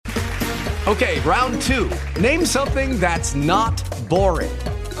Okay, round two. Name something that's not boring.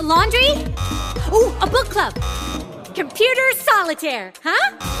 A laundry? Ooh, a book club. Computer solitaire,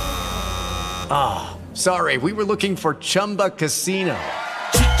 huh? Ah, sorry, we were looking for Chumba Casino.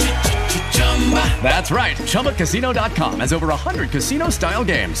 That's right. ChumbaCasino.com has over 100 casino-style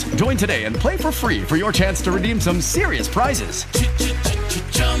games. Join today and play for free for your chance to redeem some serious prizes.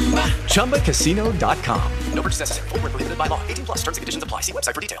 ChumbaCasino.com. No purchase necessary. Void where prohibited by law. 18 plus. Terms and conditions apply. See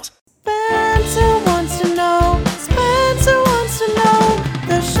website for details. Spencer wants to know. Spencer wants to know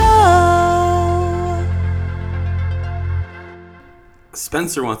the show.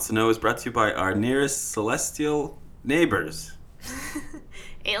 Spencer Wants to Know is brought to you by our nearest celestial neighbors.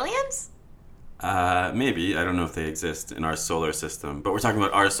 Aliens? Maybe. I don't know if they exist in our solar system, but we're talking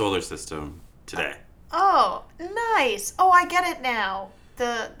about our solar system today. Oh, nice. Oh, I get it now.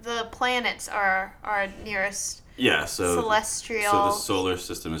 The planets are our nearest celestial So the solar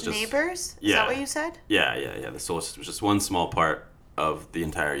system is just neighbors? Yeah. Is that what you said? Yeah. The solar system is just one small part of the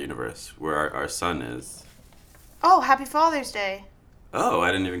entire universe, where our sun is. Oh, happy Father's Day. Oh,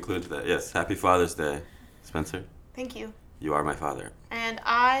 I didn't even include that. Yes, happy Father's Day, Spencer. Thank you. You are my father. And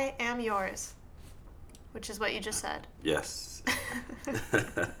I am yours, which is what you just said. Yes.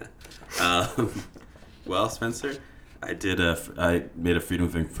 Well, Spencer, I made a Freedom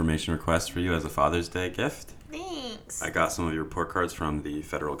of Information request for you as a Father's Day gift. Thanks. I got some of your report cards from the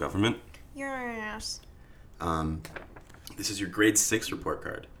federal government. Yes. This is your grade 6 report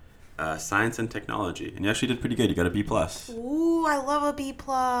card. Science and technology. And you actually did pretty good. You got a B+. Ooh, I love a B+.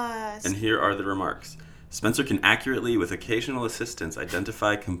 And here are the remarks. Spencer can accurately, with occasional assistance,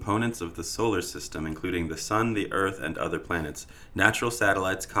 identify components of the solar system, including the sun, the earth, and other planets, natural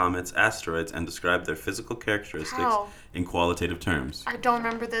satellites, comets, asteroids, and describe their physical characteristics in qualitative terms. I don't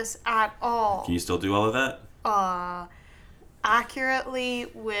remember this at all. Can you still do all of that? Accurately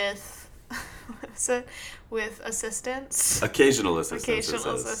with with assistance. Occasional assistance.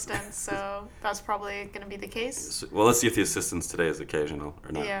 Occasional assistance. So that's probably going to be the case. Well, let's see if the assistance today is occasional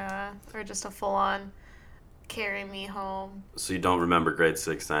or not. Yeah, or just a full-on carry me home. So you don't remember grade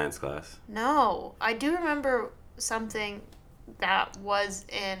 6 science class? No, I do remember something that was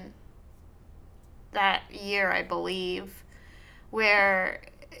in that year, I believe, where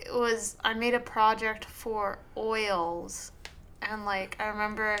I made a project for oils, and I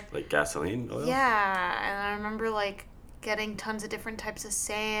remember gasoline oil? Yeah, and I remember getting tons of different types of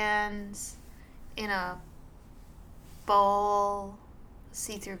sands in a bowl,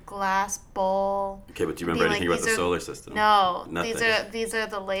 see-through glass bowl. Okay, but do you remember anything about the solar system? No, nothing. These are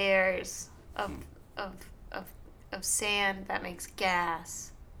the layers of sand that makes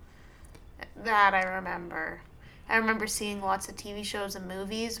gas. That I remember. I remember seeing lots of TV shows and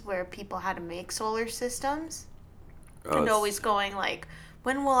movies where people had to make solar systems, and always going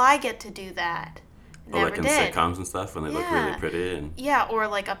when will I get to do that? Never in did. sitcoms and stuff when they look really pretty and or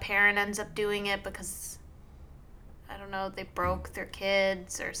a parent ends up doing it because I don't know, they broke their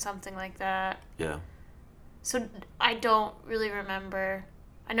kids or something like that. Yeah. So I don't really remember.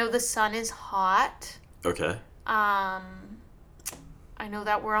 I know the sun is hot. Okay. I know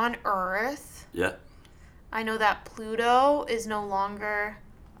that we're on Earth. Yeah. I know that Pluto is no longer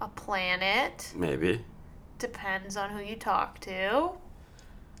a planet. Maybe. Depends on who you talk to.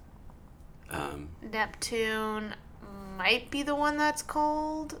 Neptune might be the one that's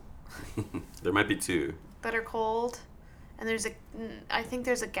cold. There might be two. That are cold. And I think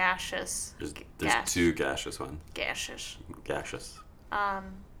there's a gaseous. There's two gaseous ones. Gaseous.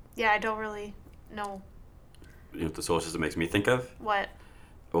 Yeah, I don't really know. You know what the solar system makes me think of? What?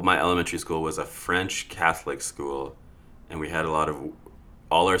 Well, my elementary school was a French Catholic school, and we had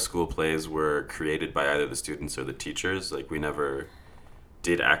all our school plays were created by either the students or the teachers. We never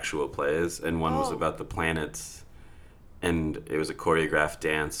did actual plays, and one was about the planets, and it was a choreographed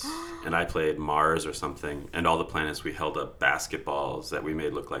dance, and I played Mars or something, and all the planets, we held up basketballs that we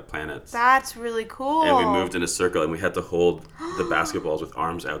made look like planets. That's really cool. And we moved in a circle, and we had to hold the basketballs with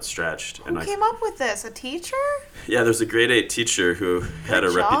arms outstretched. Who came up with this? A teacher? Yeah, there's a grade 8 teacher who had a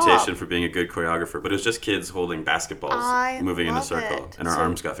reputation for being a good choreographer, but it was just kids holding basketballs, moving in a circle, and our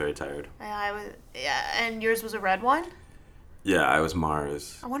arms got very tired. And yours was a red one? Yeah, I was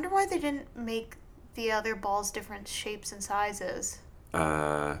Mars. I wonder why they didn't make the other balls different shapes and sizes.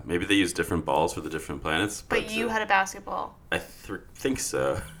 Maybe they used different balls for the different planets. But you had a basketball. I think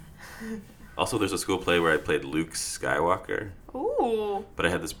so. Also, there's a school play where I played Luke Skywalker. Ooh. But I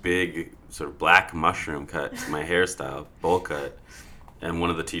had this big sort of black mushroom cut to my hairstyle, bowl cut. And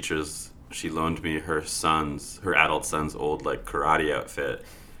one of the teachers, she loaned me her adult son's old karate outfit.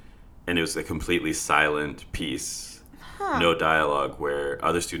 And it was a completely silent piece. no dialogue, where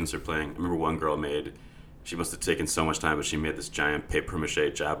other students are playing. I remember one girl she must have taken so much time, but she made this giant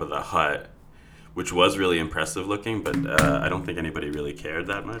papier-mâché Jabba the Hutt, which was really impressive looking, but I don't think anybody really cared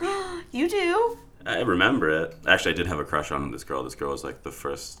that much. You do? I remember it. Actually, I did have a crush on this girl. This girl was like the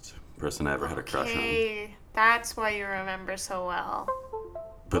first person I ever had a crush on. Okay, that's why you remember so well.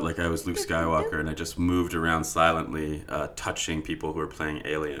 But like I was Luke Skywalker, and I just moved around silently, touching people who were playing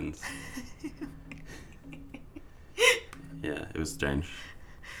aliens. Yeah, it was strange.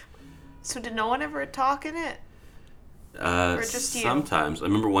 So did no one ever talk in it? Or just you? Sometimes. I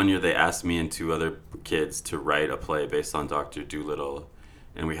remember one year they asked me and 2 other kids to write a play based on Dr. Dolittle.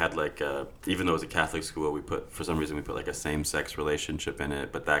 And we had like, even though it was a Catholic school, for some reason we put like a same-sex relationship in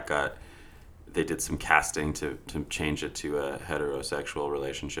it. But they did some casting to change it to a heterosexual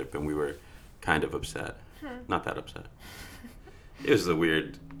relationship. And we were kind of upset. Not that upset. It was a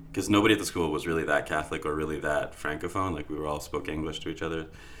weird, because nobody at the school was really that Catholic or really that Francophone. Like we all spoke English to each other.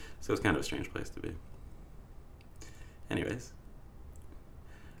 So it was kind of a strange place to be. Anyways.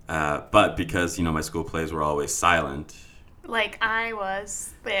 But because, my school plays were always silent. Like I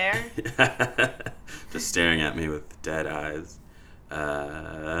was there. Just staring at me with dead eyes.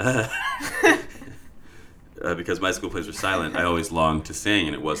 Because my school plays were silent, I always longed to sing,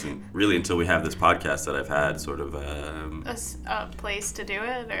 and it wasn't really until we have this podcast that I've had sort of a place to do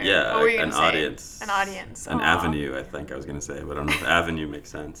it? Or yeah, what were you an gonna say? audience. An audience. An Aw. avenue, I think I was going to say, but I don't know if avenue makes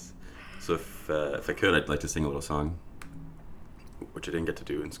sense. So if I could, I'd like to sing a little song, which I didn't get to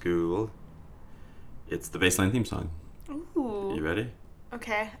do in school. It's the Baseline theme song. Ooh. You ready?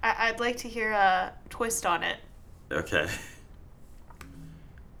 Okay. I'd like to hear a twist on it. Okay.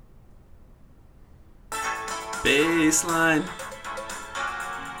 Baseline.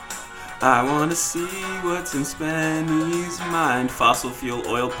 I wanna see what's in Spenny's mind. Fossil fuel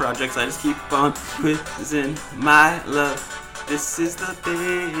oil projects, I just keep on quizzing my love. This is the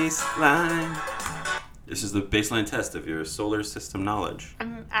baseline. This is the baseline test of your solar system knowledge.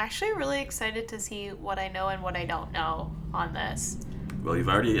 I'm actually really excited to see what I know and what I don't know on this. Well, you've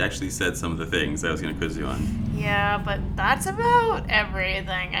already actually said some of the things I was gonna quiz you on. Yeah, but that's about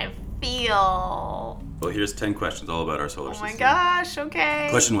everything I feel. Well, here's 10 questions all about our solar Oh system. my gosh, okay.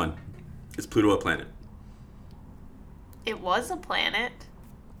 Question 1. Is Pluto a planet? It was a planet.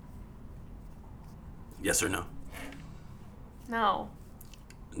 Yes or no? No.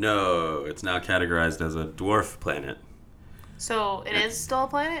 No, it's now categorized as a dwarf planet. So it is still a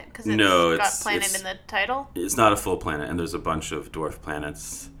planet? Because it's No, got it's- planet it's- in the title? It's not a full planet, and there's a bunch of dwarf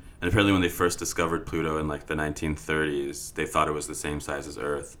planets. And apparently when they first discovered Pluto in like the 1930s, they thought it was the same size as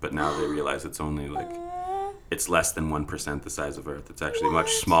Earth, but now they realize it's only like, it's less than 1% the size of Earth. It's actually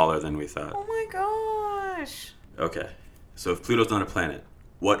much smaller than we thought. Oh my gosh. Okay, so if Pluto's not a planet,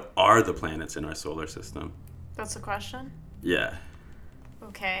 what are the planets in our solar system? That's the question? Yeah,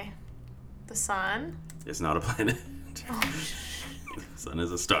 Okay. The sun? it's not a planet. The sun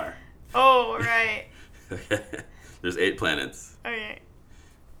is a star. Oh, right. Okay, there's 8 planets. Okay.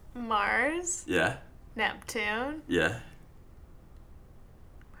 Mars, Yeah, Neptune, yeah.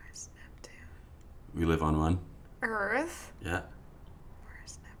 Mars, Neptune, We live on one. Earth, Yeah.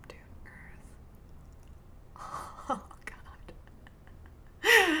 Mars, Neptune, Earth. Oh God.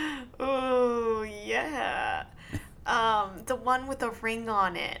 Ooh, yeah. The one with a ring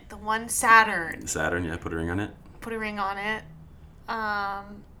on it. The one Saturn. Saturn, yeah, put a ring on it. Put a ring on it.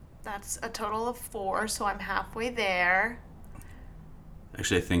 That's a total of 4, so I'm halfway there.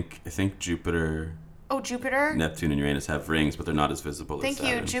 Actually, I think Jupiter, Oh, Jupiter. Neptune, and Uranus have rings, but they're not as visible as Thank you.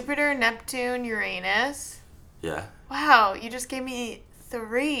 Saturn. Jupiter, Neptune, Uranus. Yeah. Wow, you just gave me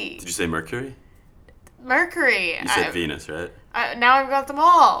 3. Did you say Mercury? Mercury. You said Venus, right? Now I've got them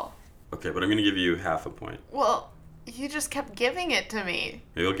all. Okay, but I'm going to give you half a point. Well, you just kept giving it to me.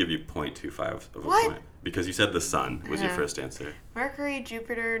 Maybe I'll give you 0.25 of a What? point. Because you said the sun was your Uh-huh. first answer. Mercury,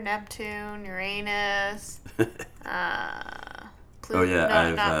 Jupiter, Neptune, Uranus. Pluto. Oh, yeah,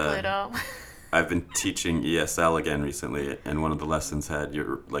 No, not Pluto. I've been teaching ESL again recently, and one of the lessons had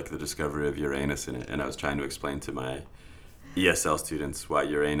the discovery of Uranus in it, and I was trying to explain to my ESL students why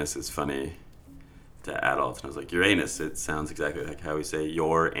Uranus is funny to adults, and I was like, Uranus, it sounds exactly like how we say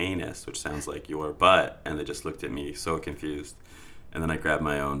your anus, which sounds like your butt, and they just looked at me so confused, and then I grabbed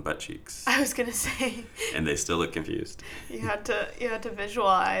my own butt cheeks, I was gonna say and they still look confused. you had to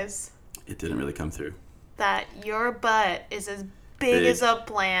visualize It didn't really come through. that your butt is as big as a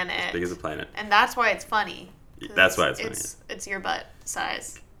planet. Big as a planet. And that's why it's funny. 'Cause That's why it's funny. It's your butt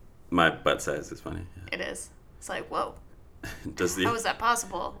size. My butt size is funny. It is. It's like, whoa. Does the How is that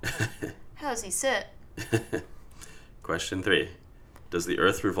possible? How does he sit? Question 3. Does the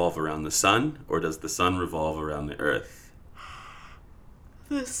Earth revolve around the sun, or does the sun revolve around the Earth?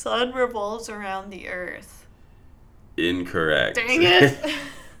 The sun revolves around the Earth. Incorrect. Dang it!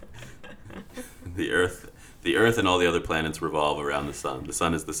 The Earth and all the other planets revolve around the sun. The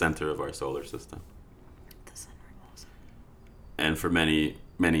sun is the center of our solar system. The sun revolves. And for many,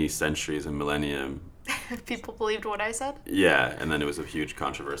 many centuries and millennium, People believed what I said? yeah, and then it was a huge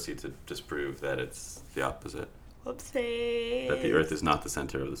controversy to disprove that it's the opposite. Whoopsie. That the Earth is not the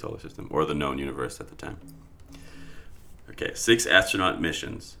center of the solar system, or the known universe at the time. Okay, 6 astronaut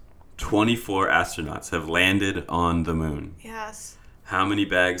missions. 24 astronauts have landed on the moon. Yes. How many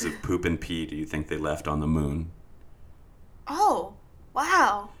bags of poop and pee do you think they left on the moon? Oh,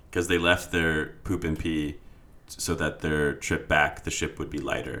 wow. Because they left their poop and pee so that their trip back, the ship would be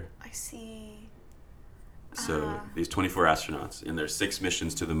lighter. I see. So these 24 astronauts in their 6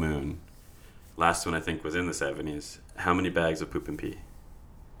 missions to the moon, last one I think was in the 70s. How many bags of poop and pee?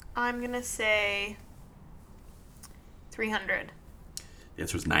 I'm going to say 300. The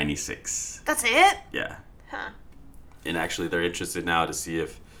answer was 96. That's it? Yeah. Huh. And actually they're interested now to see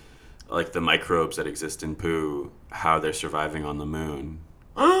if, like, the microbes that exist in poo, how they're surviving on the moon.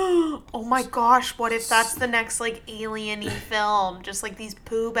 Oh my gosh, what if that's the next, like, alien-y film? Just, like, these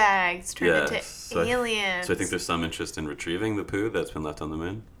poo bags turned into aliens. So I think there's some interest in retrieving the poo that's been left on the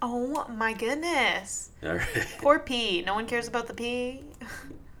moon. Oh my goodness. All right. Poor pee. No one cares about the pee.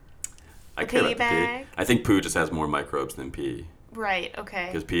 I The care pee about the bag? pee. I think poo just has more microbes than pee. Right, okay.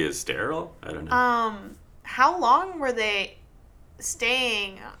 Because pee is sterile? I don't know. How long were they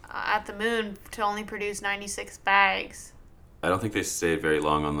staying at the moon to only produce 96 bags? I don't think they stayed very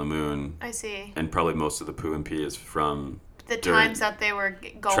long on the moon. I see. And probably most of the poo and pee is from The during- times that they were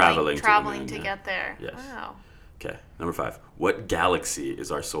going, traveling traveling to the to moon, yeah. get there. Yes. Wow. Okay, number 5. What galaxy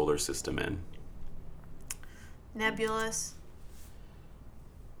is our solar system in? Nebulous.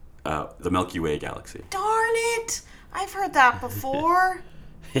 The Milky Way galaxy. Darn it! I've heard that before.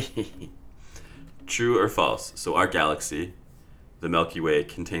 True or false? So our galaxy, the Milky Way,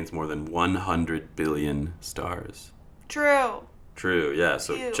 contains more than 100 billion stars. True. True, yeah.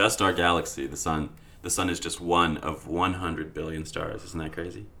 So Ew. just our galaxy, the sun is just one of 100 billion stars. Isn't that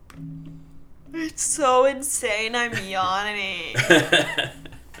crazy? It's so insane. I'm yawning.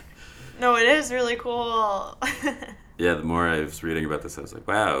 No, it is really cool. Yeah, the more I was reading about this, I was like,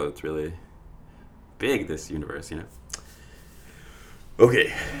 wow, it's really big, this universe, you know? Okay,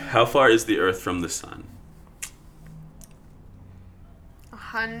 how far is the Earth from the sun?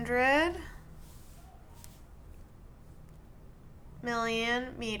 100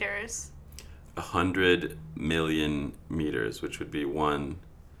 million meters. 100 million meters, which would be 1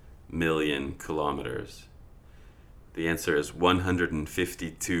 million kilometers. The answer is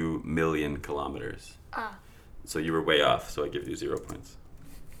 152 million kilometers. Ah. So you were way off, so I give you 0 points.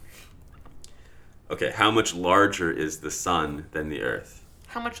 Okay, how much larger is the sun than the Earth?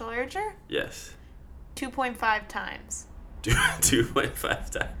 How much larger? Yes. 2.5 times. 2.5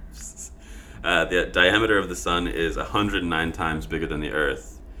 times. The diameter of the sun is 109 times bigger than the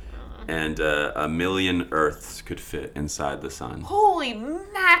Earth. And 1 million Earths could fit inside the sun. Holy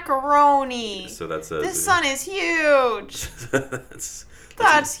macaroni! So that's a... This sun is huge!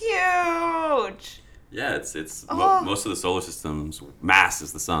 That's huge! Yeah, it's Oh. most of the solar system's mass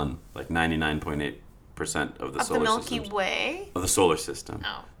is the sun, like 99.8% of the Of solar the Milky system. Way? Of the solar system.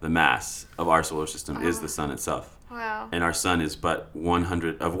 Oh. The mass of our solar system is the sun itself. Wow. And our sun is but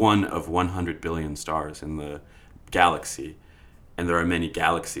 100 billion stars in the galaxy. And there are many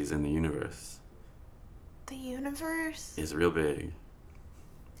galaxies in the universe. The universe? It's real big.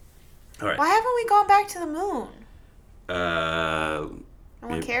 All right. Why haven't we gone back to the moon? No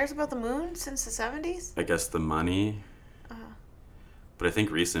one Maybe- cares about the moon since the 70s? I guess the money. But I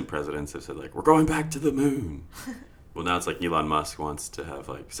think recent presidents have said, like, we're going back to the moon. Well, now it's like Elon Musk wants to have,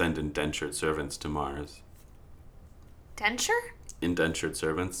 like, send indentured servants to Mars. Denture? Indentured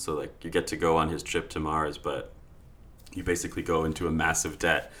servants. So, like, you get to go on his trip to Mars, but you basically go into a massive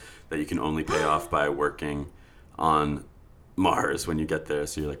debt that you can only pay off by working on Mars when you get there.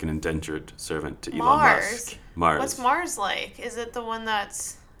 So you're like an indentured servant to Elon Musk. Mars. What's Mars like? Is it the one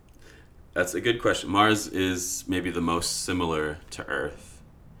that's... That's a good question. Mars is maybe the most similar to Earth.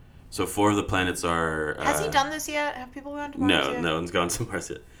 So 4 of the planets are... Has he done this yet? Have people gone to Mars yet? No one's gone to Mars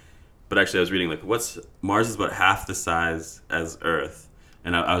yet. But actually, I was reading, like, Mars is about half the size as Earth.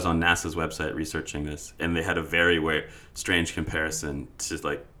 And I was on NASA's website researching this, and they had a very strange comparison to,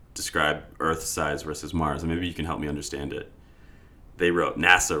 like, describe Earth's size versus Mars. And maybe you can help me understand it.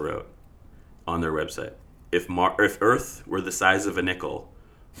 NASA wrote on their website, if Earth were the size of a nickel,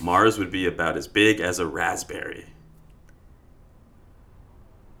 Mars would be about as big as a raspberry.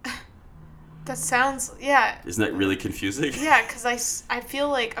 That sounds, yeah. Isn't that really confusing? Yeah, because I feel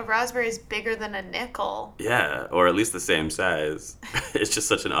like a raspberry is bigger than a nickel. Yeah, or at least the same size. It's just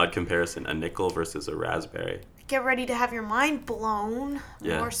such an odd comparison. A nickel versus a raspberry. Get ready to have your mind blown.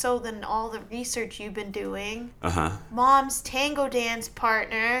 Yeah. More so than all the research you've been doing. Uh-huh. Mom's tango dance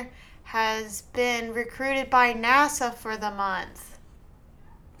partner has been recruited by NASA for the month.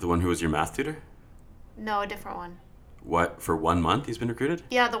 The one who was your math tutor? No, a different one. What, for 1 month he's been recruited?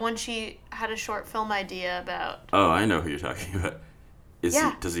 Yeah, the one she had a short film idea about. Oh, I know who you're talking about.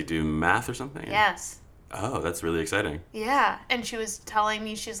 Yeah. Does he do math or something? Yes. Oh, that's really exciting. Yeah, and she was telling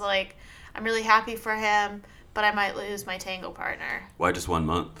me, she's like, I'm really happy for him, but I might lose my tango partner. Why just 1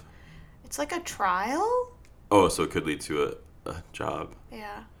 month? It's like a trial? Oh, so it could lead to a job.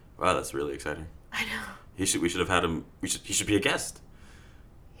 Yeah. Wow, that's really exciting. I know. We should have had him. He should be a guest.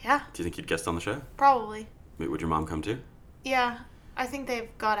 Yeah, Do you think he'd guest on the show? probably. Would your mom come too? Yeah, I think they've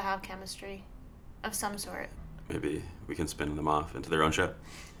got to have chemistry of some sort. Maybe we can spin them off into their own show.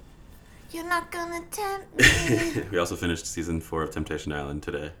 You're not gonna tempt me. We also finished season 4 of Temptation Island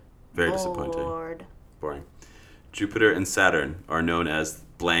today. Very disappointing. Lord. Boring. Jupiter and Saturn are known as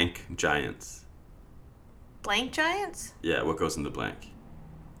blank giants. Blank giants? Yeah, what goes in the blank?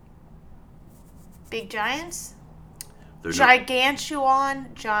 Big giants? They're,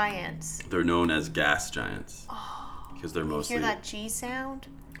 Gigantuan giants. they're known as gas giants because they're You mostly hear that G sound?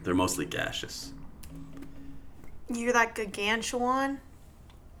 they're mostly gaseous. You hear that gargantuan?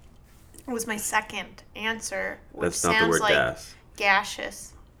 It was my second answer, which That's not the sounds word like gas.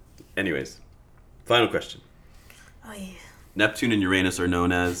 gaseous. Anyways, final question. Oh, yeah. Neptune and Uranus are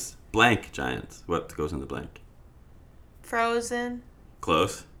known as blank giants. What goes in the blank? Frozen,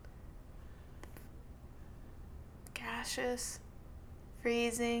 Close. gaseous,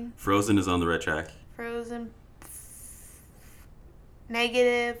 freezing, Frozen is on the right track. frozen,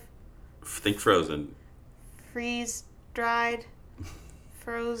 negative, Think Frozen. freeze dried,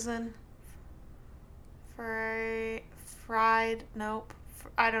 frozen, fried, nope,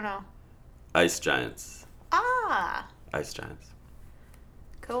 I don't know. Ice giants. Ah, Ice giants.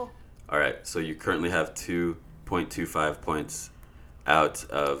 cool. All right, so you currently have 2.25 points out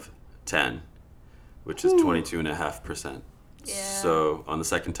of 10, which is 22.5%. Yeah. So on the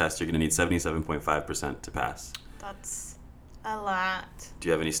second test, you're going to need 77.5% to pass. That's a lot. Do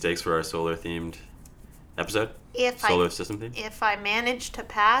you have any stakes for our solar-themed episode? If Solar system theme? If I manage to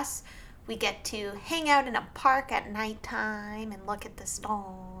pass, we get to hang out in a park at nighttime and look at the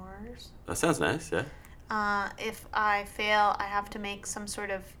stars. That sounds nice, yeah. If I fail, I have to make some sort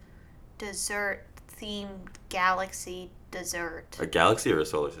of dessert-themed galaxy dessert. A galaxy or a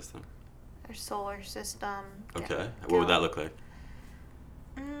solar system? Or solar system. Okay. What would that look like?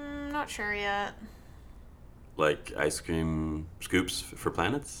 Not sure yet. Like ice cream scoops for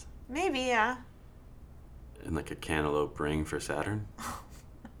planets? Maybe, yeah. And like a cantaloupe ring for Saturn?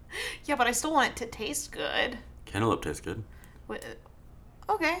 Yeah, but I still want it to taste good. Cantaloupe tastes good.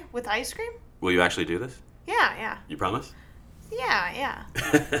 Okay, with ice cream? Will you actually do this? Yeah. You promise? Yeah.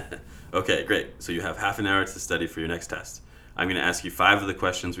 Okay, great. So you have half an hour to study for your next test. I'm going to ask you 5 of the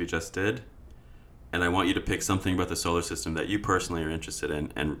questions we just did, and I want you to pick something about the solar system that you personally are interested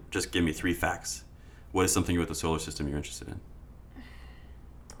in, and just give me 3 facts. What is something about the solar system you're interested in?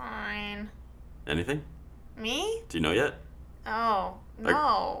 Fine. Anything? Me? Do you know yet? Oh, no.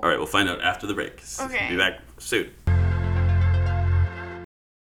 All right, we'll find out after the break. Okay. Be back soon.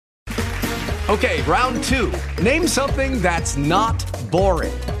 Okay, round 2. Name something that's not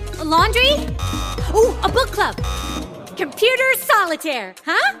boring. A laundry? Ooh, a book club. Computer solitaire,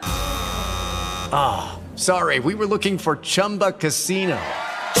 huh? Sorry, we were looking for Chumba Casino.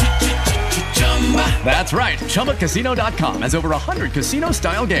 That's right. ChumbaCasino.com has over 100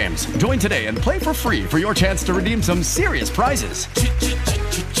 casino-style games. Join today and play for free for your chance to redeem some serious prizes.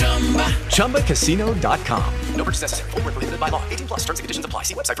 ChumbaCasino.com. No purchase necessary. Void where prohibited by law. 18 plus. Terms and conditions apply.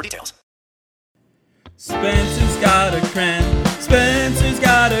 See website for details. Spencer's got a cram. Spencer's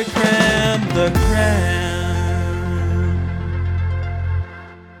got a cram. The cram.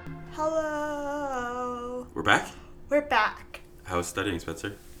 Hello. We're back? We're back. How's studying,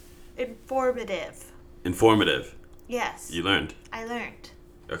 Spencer? Informative. Informative. Yes. You learned. I learned.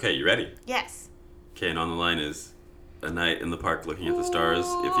 Okay, you ready? Yes. Okay, and on the line is a night in the park looking at the stars.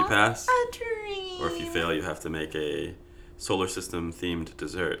 If you pass, A dream. or if you fail, you have to make a solar system themed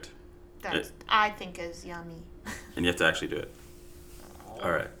dessert. That I think is yummy. And you have to actually do it.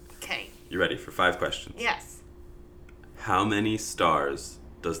 All right. Okay. You ready for 5 questions? Yes. How many stars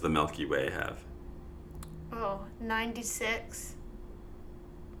does the Milky Way have? Oh, 96.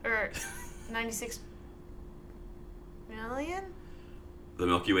 Or 96 million? The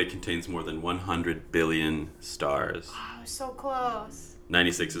Milky Way contains more than 100 billion stars. Oh, I was so close.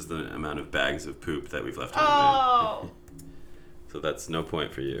 96 is the amount of bags of poop that we've left on Oh. the moon. So that's no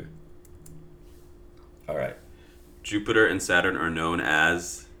point for you. All right. Jupiter and Saturn are known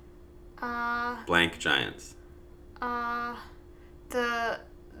as blank giants. The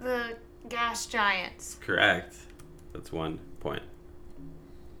gas giants. Correct. That's 1 point.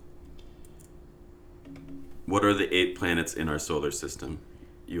 What are the 8 planets in our solar system?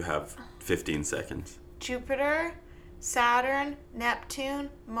 You have 15 seconds. Jupiter, Saturn, Neptune,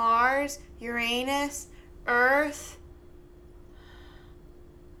 Mars, Uranus, Earth,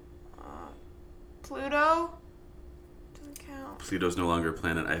 Pluto. Doesn't count. Pluto's no longer a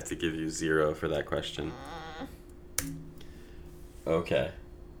planet. I have to give you 0 for that question. Okay.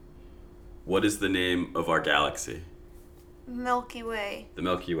 What is the name of our galaxy? Milky Way. The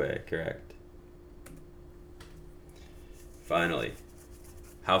Milky Way, correct. Finally,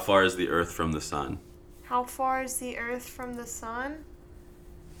 how far is the Earth from the Sun? How far is the Earth from the Sun?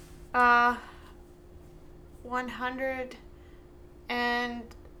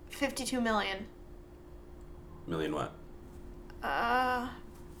 152 million. Million what?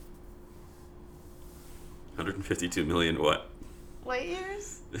 152 million what? Light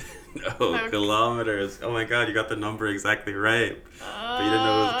years? No, Okay. kilometers. Oh my god, you got the number exactly right. But you didn't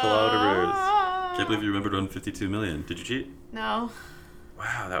know it was kilometers. Can't believe you remembered 152 million. Did you cheat? No.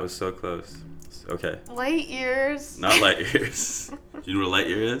 Wow, that was so close. Okay. Light years? Not light years. Do you know what a light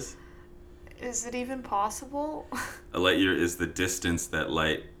year is? Is it even possible? A light year is the distance that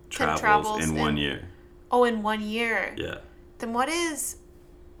light travels travels in 1 in- year. Oh, in 1 year. Yeah. Then what is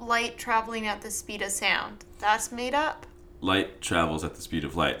light traveling at the speed of sound? That's made up? Light travels at the speed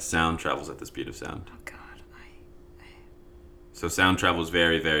of light. Sound travels at the speed of sound. Oh, God. So sound travels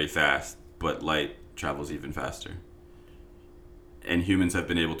very, very fast, but light travels even faster. And humans have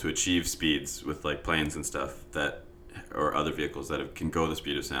been able to achieve speeds with like planes and stuff that, or other vehicles that can go the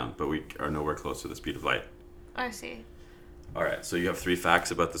speed of sound, but we are nowhere close to the speed of light. I see. All right, so you have 3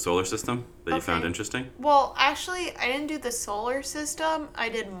 facts about the solar system that you found Okay. interesting? Well, actually, I didn't do the solar system. I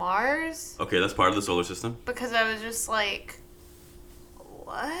did Mars Okay, that's part of the solar system. because I was just like,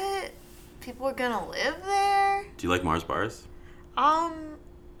 what? People are gonna live there? Do you like Mars bars?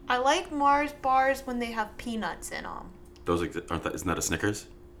 I like Mars bars when they have peanuts in them. Those isn't that a Snickers?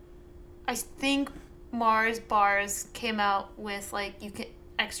 I think Mars bars came out with like you can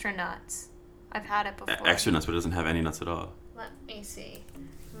extra nuts. I've had it before. Extra nuts, but it doesn't have any nuts at all. Let me see.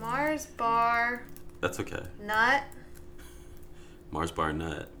 Mars bar That's okay. nut. Mars bar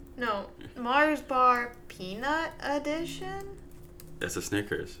nut. No, Mars bar peanut edition. That's a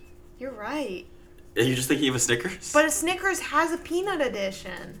Snickers. You're right. Are you just thinking of a Snickers? But a Snickers has a peanut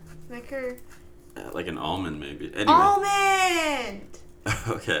edition. Snicker. Like an almond, maybe. Anyway. Almond!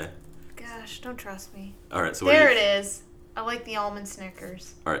 Okay. Gosh, don't trust me. All right. So There it is. I like the almond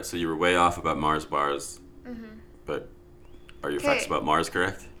Snickers. All right. So you were way off about Mars bars. But are your facts Okay. about Mars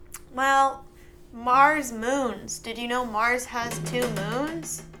correct? Well, Mars moons. Did you know Mars has 2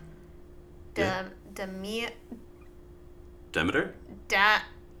 moons? Yeah. Demeter?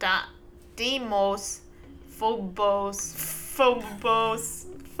 Deimos, Phobos,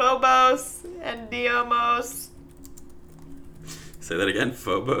 and Deimos. Say that again.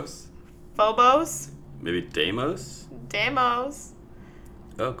 Phobos? Phobos, Maybe Deimos? Deimos.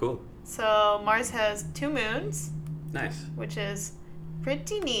 Oh, cool. So Mars has 2 moons, Nice. which is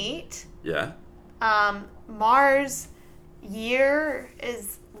pretty neat. Yeah. Mars year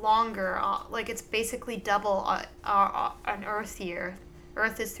is longer. Like it's basically double an Earth year.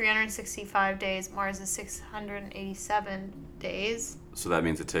 Earth is 365 days. Mars is 687 days. So that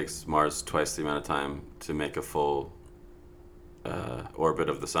means it takes Mars twice the amount of time to make a full orbit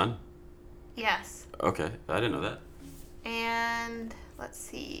of the sun? Yes. Okay. I didn't know that. And let's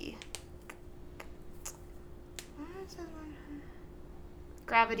see.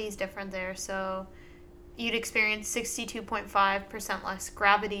 Gravity is different there, so you'd experience 62.5% less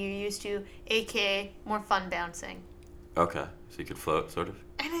gravity you're used to, aka more fun bouncing. Okay. So you could float, sort of?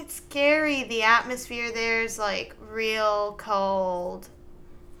 And it's scary. The atmosphere there is like real cold.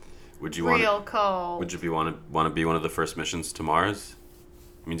 Would you Real want cold. Would you want to be one of the first missions to Mars?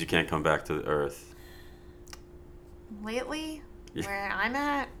 It means you can't come back to Earth. Lately, Yeah. where I'm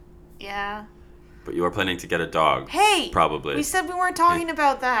at, yeah. But you are planning to get a dog. Hey! Probably. We said we weren't talking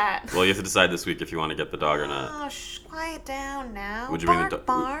about that. Well, you have to decide this week if you want to get the dog or not. Oh, quiet down now. Would you bring the bark, do-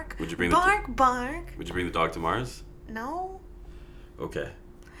 bark. would you bring the bark, bark. Would you bring the dog to Mars? No. Okay.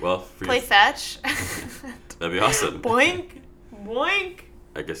 Well, for Play your, fetch. that'd be awesome. Boink, boink.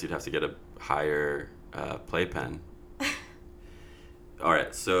 I guess you'd have to get a higher playpen. All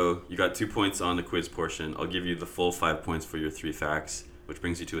right, so you got 2 points on the quiz portion. I'll give you the full 5 points for your 3 facts, which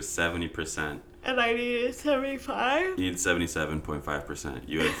brings you to a 70%. And I needed 75? You need 77.5%.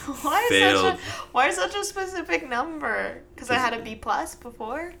 You have Why failed. such a specific number? Because I had a B plus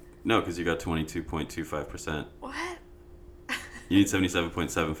before? No, because you got 22.25%. What? You need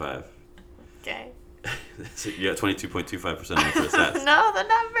 77.75. Okay. So you got 22.25% on the first test. No, the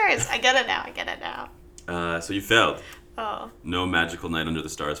numbers. I get it now. So you failed. Oh. No magical night under the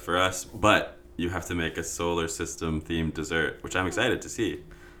stars for us, but you have to make a solar system themed dessert, which I'm excited to see.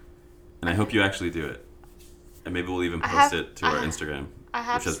 And I hope you actually do it. And maybe we'll even post it to our Instagram,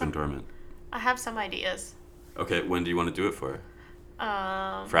 which has been dormant. I have some ideas. Okay, when do you want to do it for?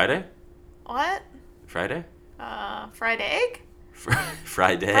 Friday? What? Friday? Fried egg?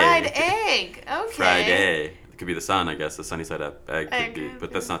 Friday. Fried egg. Okay. Friday. It could be the sun, I guess. The sunny side up egg could be,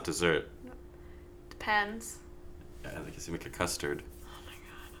 but that's not dessert. Depends. Yeah, I guess you make a custard. Oh my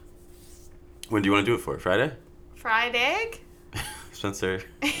god. When do you want to do it for? Friday? Fried egg? Spencer.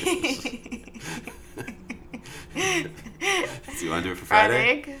 Do you want to do it for Friday? Fried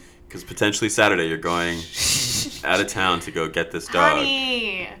egg? Because potentially Saturday you're going out of town to go get this dog.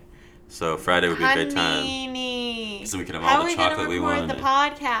 Honey. So Friday would be a great time. Honey. So we can have all the chocolate we want. How are we going to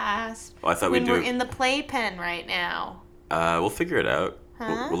record the podcast? Well, I thought when we'd do we're in the playpen right now? We'll figure it out.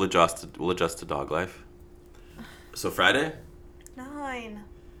 Huh? We'll adjust to dog life. So Friday? 9.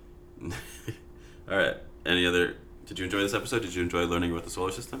 All right. Any other? Did you enjoy this episode? Did you enjoy learning about the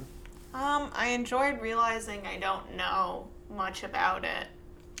solar system? I enjoyed realizing I don't know much about it.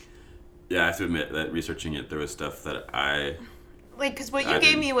 Yeah, I have to admit that researching it, there was stuff that because what you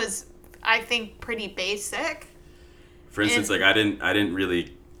gave me was, I think, pretty basic. For instance, I didn't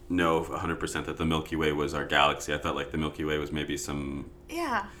really know 100% that the Milky Way was our galaxy. I thought like the Milky Way was maybe some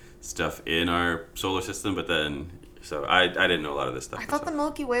stuff in our solar system, but then so I didn't know a lot of this stuff. I thought the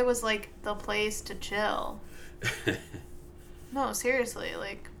Milky Way was like the place to chill. No, seriously,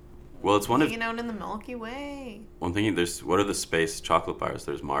 like. Well, it's one of hanging out in the Milky Way. One thing. What are the space chocolate bars?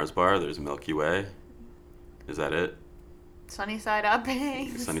 There's Mars bar. There's Milky Way. Is that it? Sunny side up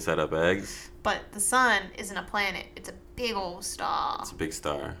eggs. Sunny side up eggs. But the sun isn't a planet. It's a big old star. It's a big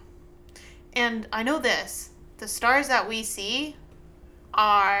star. And I know this. The stars that we see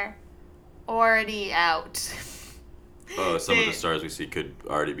are already out. Oh, some of the stars we see could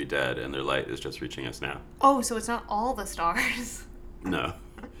already be dead, and their light is just reaching us now. Oh, so it's not all the stars. No.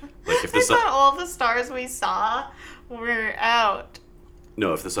 Like if I thought all the stars we saw were out.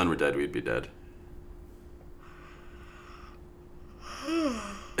 No, if the sun were dead, we'd be dead.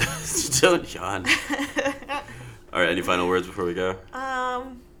 Don't yawn. All right, any final words before we go?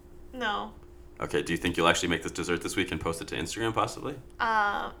 No. Okay, do you think you'll actually make this dessert this week and post it to Instagram, possibly?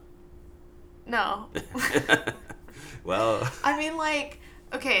 No. Well... I mean,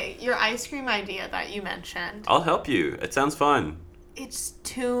 okay, your ice cream idea that you mentioned. I'll help you. It sounds fun. It's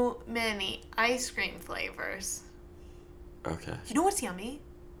too many ice cream flavors. Okay. You know what's yummy?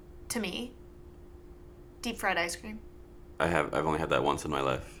 To me? Deep fried ice cream. I've only had that once in my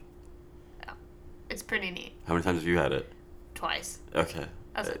life. Yeah. It's pretty neat. How many times have you had it? Twice. Okay.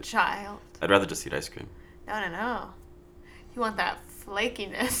 As a child. I'd rather just eat ice cream. No. You want that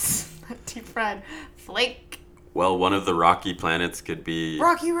flakiness. That deep fried flake. Well, one of the rocky planets could be...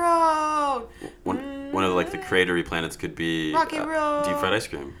 Rocky Road! One of, the cratery planets could be... Rocky Road! Deep fried ice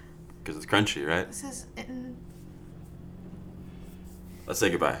cream. Because it's crunchy, right? This is... Let's say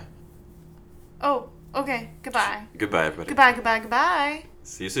goodbye. Oh, okay. Goodbye. Goodbye, everybody. Goodbye.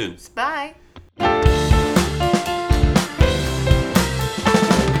 See you soon. Bye.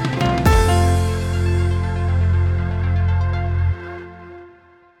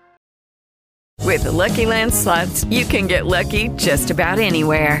 With the Lucky Land Slots, you can get lucky just about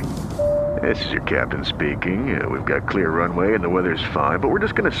anywhere. This is your captain speaking. We've got clear runway and the weather's fine, but we're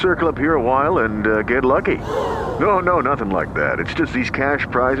just going to circle up here a while and get lucky. No, nothing like that. It's just these cash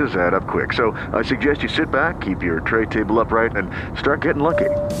prizes add up quick. So I suggest you sit back, keep your tray table upright, and start getting lucky.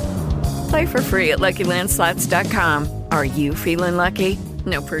 Play for free at LuckyLandSlots.com. Are you feeling lucky?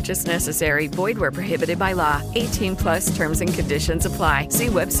 No purchase necessary. Void where prohibited by law. 18+ terms and conditions apply. See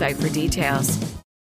website for details.